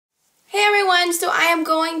everyone, so I am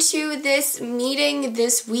going to this meeting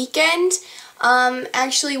this weekend,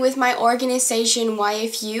 actually with my organization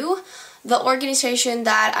YFU, the organization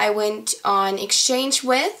that I went on exchange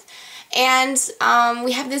with, and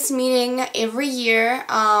we have this meeting every year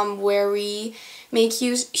where we make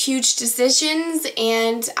huge decisions,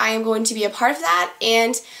 and I am going to be a part of that.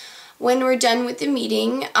 And when we're done with the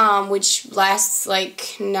meeting, which lasts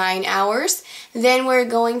like 9 hours, then we're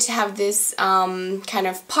going to have this kind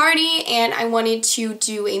of party, and I wanted to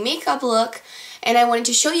do a makeup look, and I wanted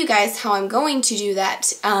to show you guys how I'm going to do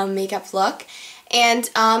that makeup look. And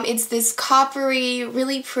it's this coppery,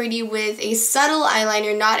 really pretty with a subtle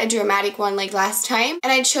eyeliner, not a dramatic one like last time.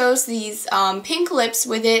 And I chose these pink lips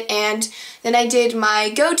with it, and then I did my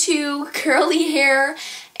go-to curly hair.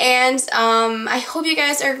 And I hope you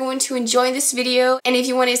guys are going to enjoy this video, and if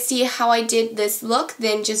you want to see how I did this look,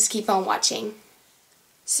 then just keep on watching.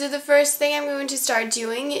 So the first thing I'm going to start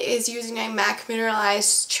doing is using my MAC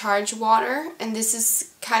Mineralized Charge Water, and this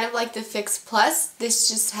is kind of like the Fix Plus. This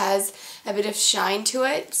just has a bit of shine to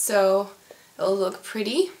it, so it'll look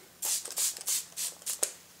pretty.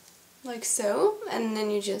 Like so, and then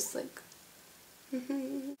you just like...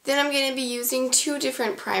 Then I'm going to be using two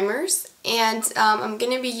different primers, and I'm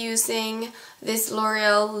going to be using this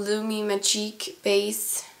L'Oreal Lumi Magique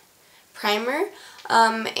Base Primer,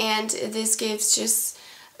 and this gives just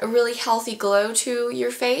a really healthy glow to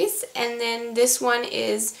your face. And then this one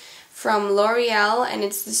is from L'Oreal, and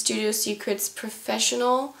it's the Studio Secrets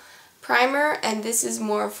Professional Primer, and this is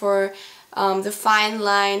more for the fine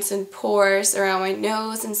lines and pores around my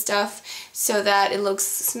nose and stuff, so that it looks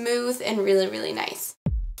smooth and really nice.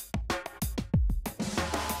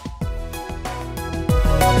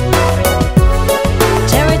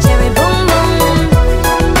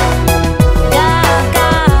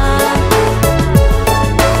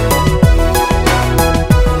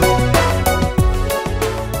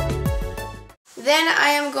 Then I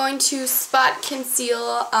am going to spot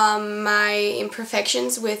conceal my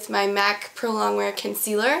imperfections with my MAC Pro Longwear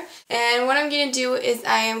Concealer. And what I'm going to do is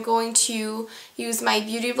I am going to use my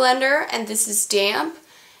Beauty Blender, and this is damp.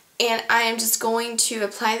 And I am just going to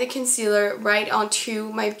apply the concealer right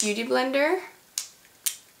onto my Beauty Blender.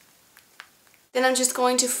 Then I'm just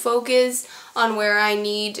going to focus on where I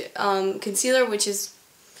need concealer, which is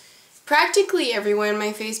practically everywhere in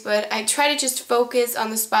my face, but I try to just focus on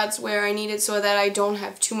the spots where I need it so that I don't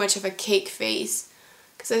have too much of a cake face.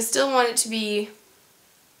 Because I still want it to be,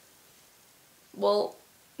 well,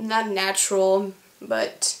 not natural,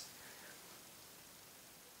 but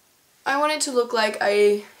I want it to look like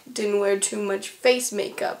I didn't wear too much face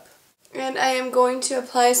makeup. And I am going to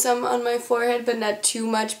apply some on my forehead, but not too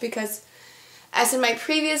much, because as in my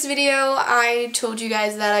previous video, I told you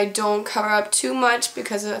guys that I don't cover up too much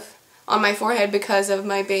on my forehead because of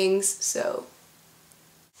my bangs. So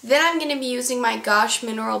then I'm going to be using my Gosh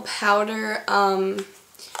Mineral Powder.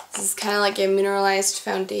 This is kind of like a mineralized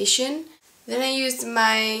foundation. Then I used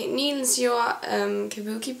my Nilsio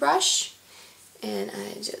Kabuki brush, and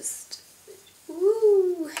I just,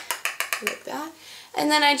 like that.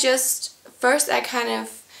 And then first I kind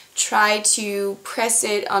of try to press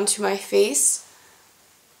it onto my face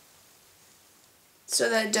so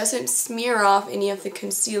that it doesn't smear off any of the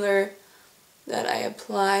concealer that I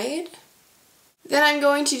applied. Then I'm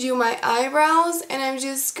going to do my eyebrows, and I'm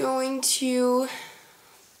just going to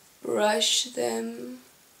brush them.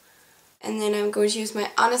 And then I'm going to use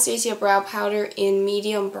my Anastasia Brow Powder in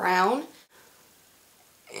medium brown,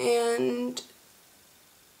 and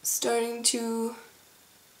starting to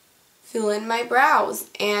fill in my brows.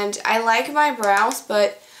 And I like my brows,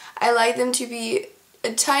 but I like them to be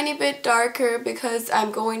a tiny bit darker because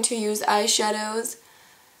I'm going to use eyeshadows.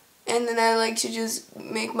 And then I like to just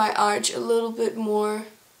make my arch a little bit more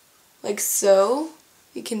like so.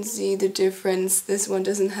 You can see the difference. This one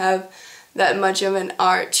doesn't have that much of an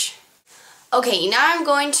arch. Okay, now I'm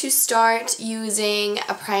going to start using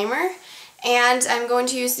a primer. And I'm going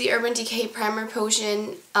to use the Urban Decay Primer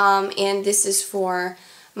Potion. And this is for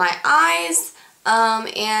my eyes.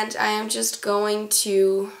 And I am just going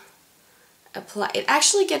to apply. It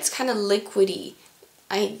actually gets kind of liquidy.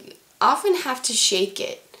 I often have to shake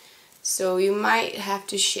it. So you might have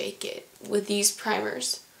to shake it with these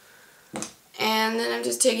primers. And then I'm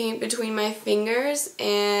just taking it between my fingers,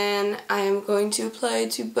 and I am going to apply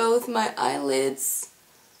it to both my eyelids.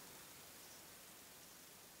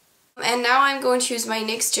 And now I'm going to use my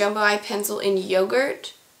NYX Jumbo Eye Pencil in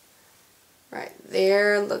Yogurt. Right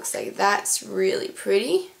there, looks like that's really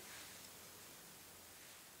pretty.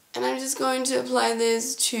 And I'm just going to apply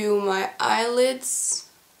this to my eyelids.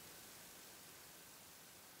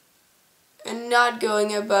 and not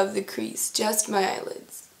going above the crease, just my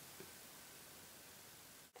eyelids.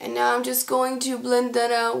 And now I'm just going to blend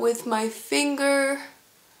that out with my finger,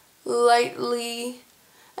 lightly,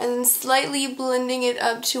 and then slightly blending it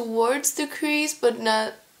up towards the crease, but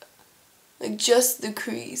not like just the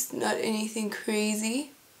crease, not anything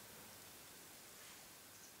crazy.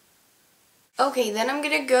 Okay, then I'm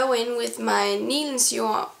gonna go in with my meeee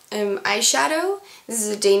eyeshadow. This is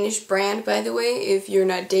a Danish brand, by the way, if you're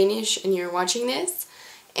not Danish and you're watching this.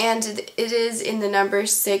 And it is in the number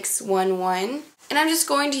 611. And I'm just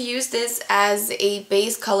going to use this as a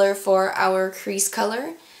base color for our crease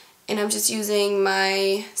color. And I'm just using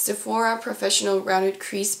my Sephora Professional Rounded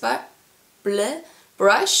Crease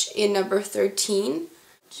brush in number 13.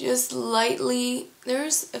 Just lightly,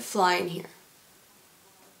 there's a fly in here.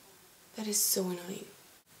 That is so annoying.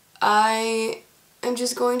 I am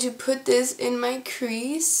just going to put this in my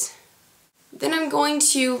crease. Then I'm going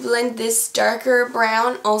to blend this darker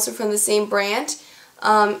brown, also from the same brand,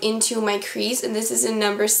 into my crease, and this is in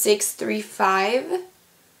number 635.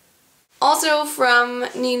 Also from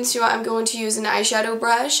meeee, I'm going to use an eyeshadow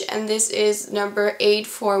brush, and this is number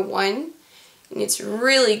 841, and it's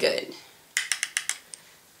really good.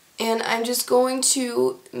 And I'm just going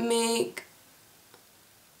to make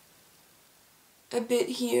a bit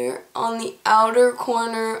here on the outer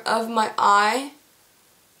corner of my eye,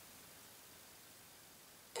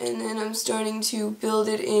 and then I'm starting to build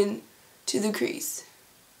it in to the crease.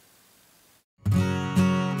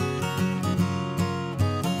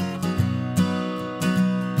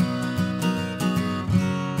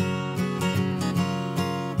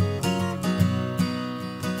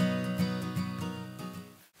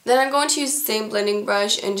 Then I'm going to use the same blending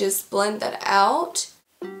brush and just blend that out.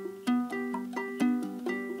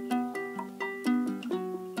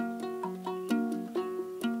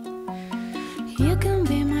 You can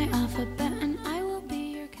be my alphabet and I will be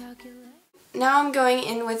your calculator. Now I'm going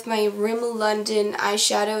in with my Rimmel London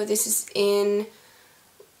eyeshadow. This is in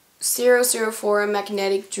 004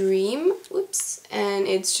 Magnetic Dream. Whoops. And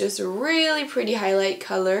it's just a really pretty highlight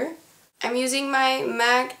color. I'm using my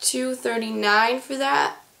MAC 239 for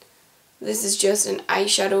that. This is just an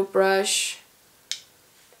eyeshadow brush.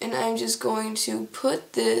 And I'm just going to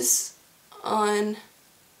put this on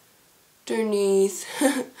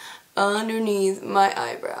underneath my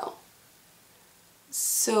eyebrow.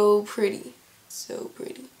 So pretty, so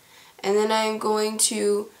pretty. And then I'm going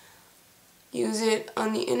to use it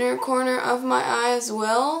on the inner corner of my eye as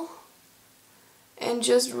well, and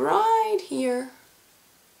just right here.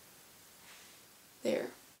 There.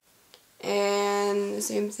 And the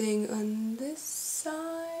same thing on this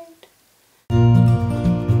side.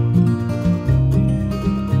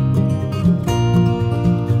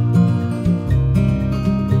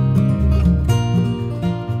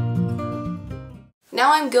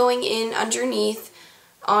 Now I'm going in underneath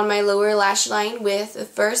on my lower lash line with the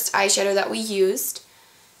first eyeshadow that we used,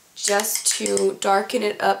 just to darken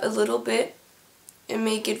it up a little bit and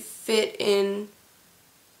make it fit in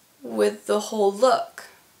with the whole look.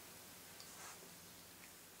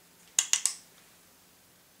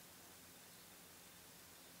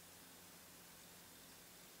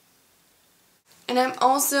 And I'm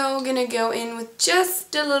also going to go in with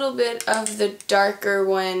just a little bit of the darker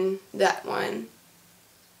one, that one.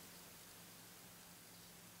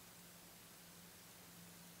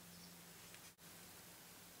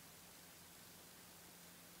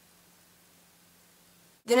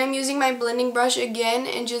 Then I'm using my blending brush again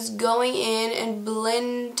and just going in and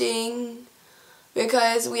blending,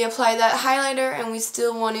 because we applied that highlighter and we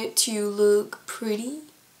still want it to look pretty.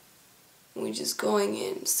 We're just going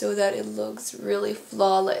in so that it looks really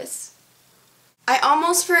flawless. I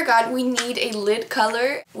almost forgot we need a lid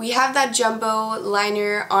color. We have that jumbo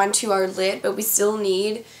liner onto our lid, but we still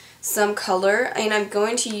need some color. And I'm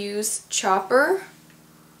going to use Chopper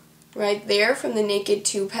right there from the Naked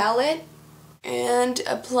 2 palette. And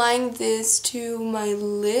applying this to my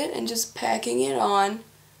lid and just packing it on.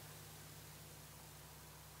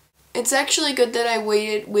 It's actually good that I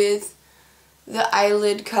waited with the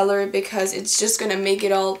eyelid color, because it's just going to make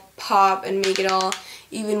it all pop and make it all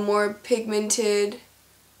even more pigmented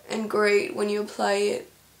and great when you apply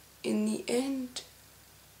it in the end.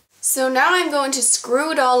 So now I'm going to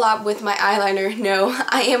screw it all up with my eyeliner. No,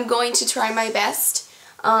 I am going to try my best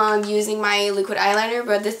using my liquid eyeliner,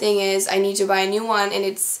 but the thing is I need to buy a new one and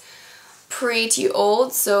it's pretty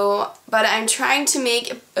old, but I'm trying to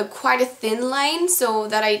make quite a thin line so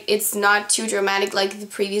that it's not too dramatic like the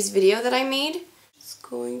previous video that I made. Just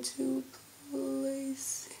going to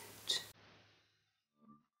place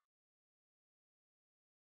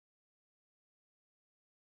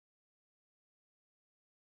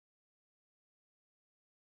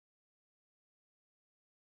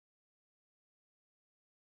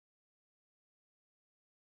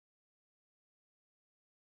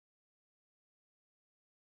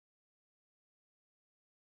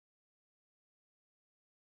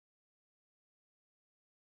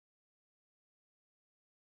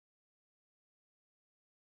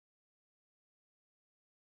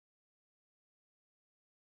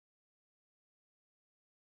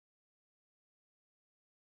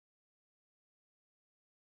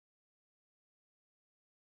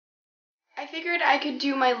I figured I could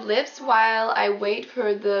do my lips while I wait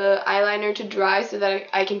for the eyeliner to dry so that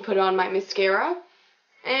I can put on my mascara.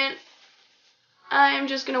 And I'm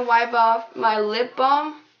just going to wipe off my lip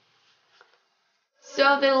balm.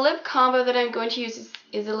 So the lip combo that I'm going to use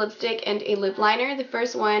is a lipstick and a lip liner. The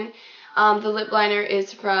first one, the lip liner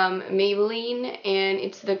is from Maybelline, and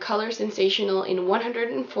it's the Color Sensational in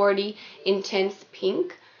 140 Intense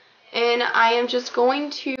Pink. And I am just going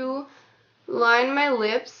to line my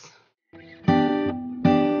lips.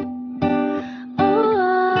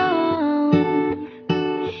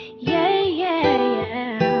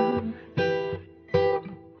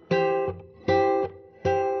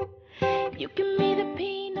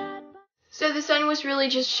 So the sun was really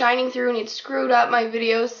just shining through and it screwed up my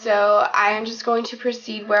video, so I am just going to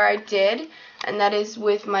proceed where I did, and that is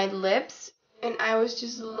with my lips. And I was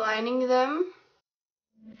just lining them.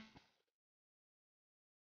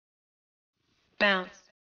 Bounce.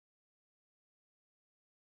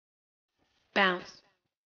 Bounce.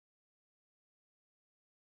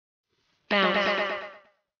 Bounce.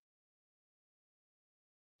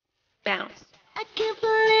 Bounce. I can't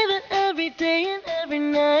believe it every day and every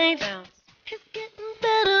night. Bounce. It's getting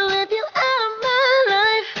better with you out of my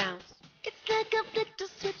life. Bounce. It's like I flicked a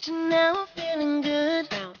switch and now I'm feeling good.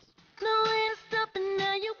 Bounce. No way to stop and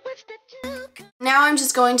now you wish that you could. Now I'm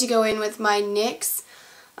just going to go in with my NYX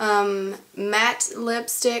matte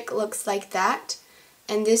lipstick. Looks like that.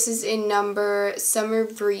 And this is in number Summer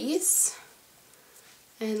Breeze.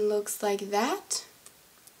 And looks like that.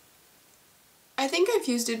 I think I've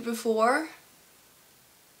used it before.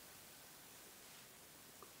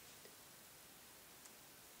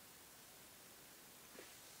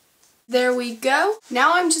 There we go.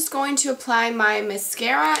 Now I'm just going to apply my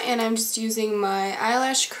mascara, and I'm just using my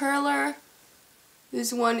eyelash curler.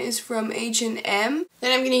 This one is from H&M.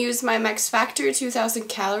 Then I'm going to use my Max Factor 2000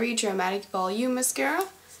 Calorie Dramatic Volume Mascara.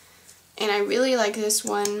 And I really like this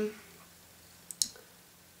one.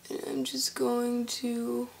 And I'm just going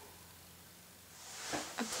to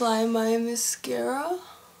apply my mascara.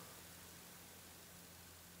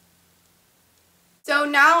 So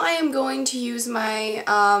now I am going to use my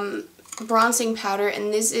bronzing powder,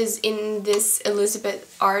 and this is in this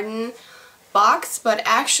Elizabeth Arden box, but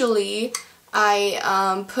actually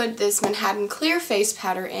I put this Manhattan Clear Face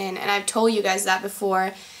Powder in, and I've told you guys that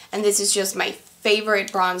before, and this is just my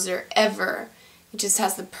favorite bronzer ever. It just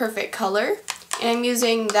has the perfect color, and I'm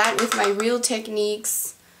using that with my Real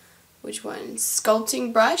Techniques, which one?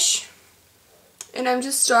 Sculpting brush, and I'm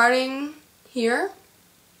just starting here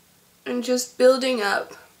and just building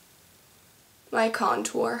up my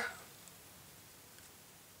contour.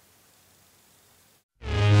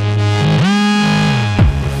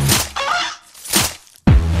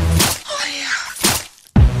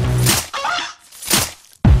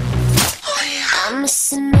 I'm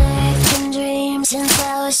missing American dreams since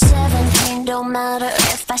I was 17. Don't matter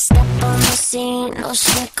if I step on the scene or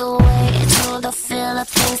sneak away to the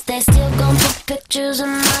Philippines. They still gon' put pictures of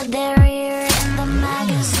my derriere in the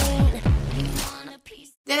magazine.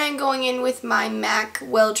 Then I'm going in with my MAC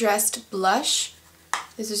Well Dressed blush.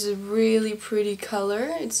 This is a really pretty color.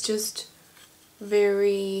 It's just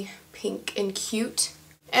very pink and cute.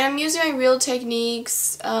 And I'm using my Real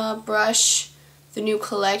Techniques brush, the new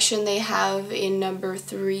collection they have in number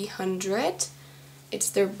 300. It's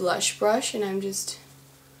their blush brush, and I'm just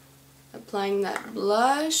applying that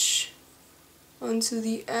blush onto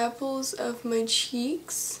the apples of my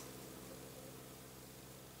cheeks,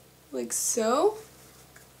 like so.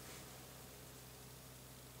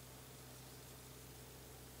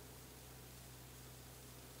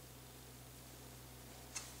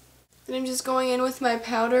 And I'm just going in with my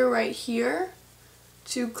powder right here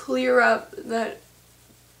to clear up that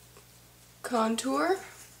contour.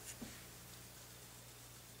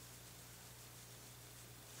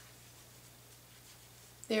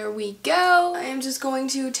 There we go. I am just going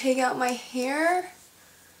to take out my hair,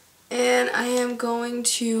 and I am going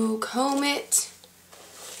to comb it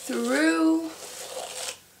through,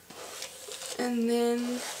 and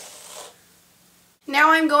then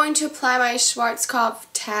now I'm going to apply my Schwarzkopf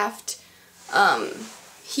Taft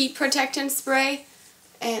heat protectant spray,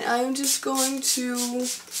 and I'm just going to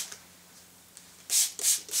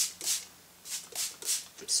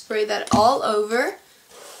spray that all over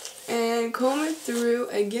and comb it through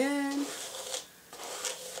again.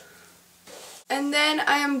 And then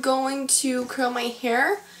I am going to curl my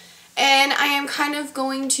hair, and I am kind of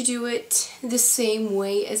going to do it the same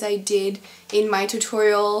way as I did in my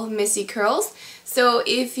tutorial Missy Curls. So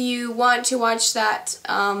if you want to watch that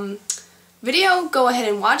video, go ahead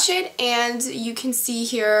and watch it, and you can see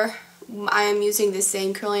here I am using the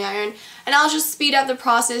same curling iron, and I'll just speed up the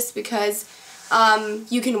process because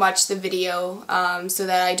you can watch the video so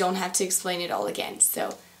that I don't have to explain it all again.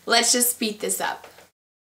 So let's just speed this up.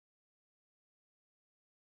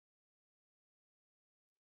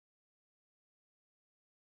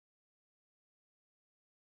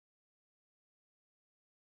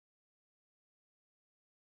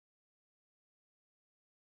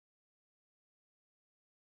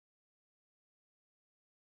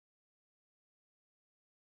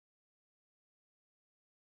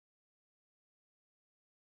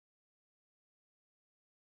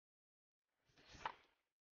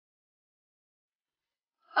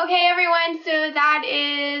 Okay everyone, so that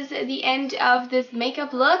is the end of this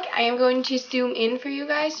makeup look. I am going to zoom in for you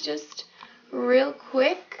guys just real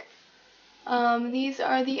quick. These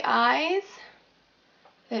are the eyes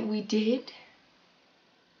that we did.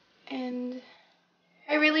 And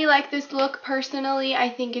I really like this look personally. I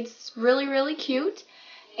think it's really, really cute.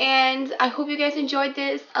 And I hope you guys enjoyed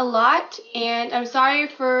this a lot. And I'm sorry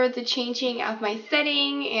for the changing of my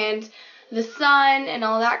setting and the sun and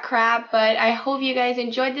all that crap, but I hope you guys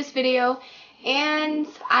enjoyed this video, and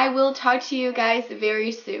I will talk to you guys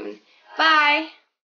very soon. Bye!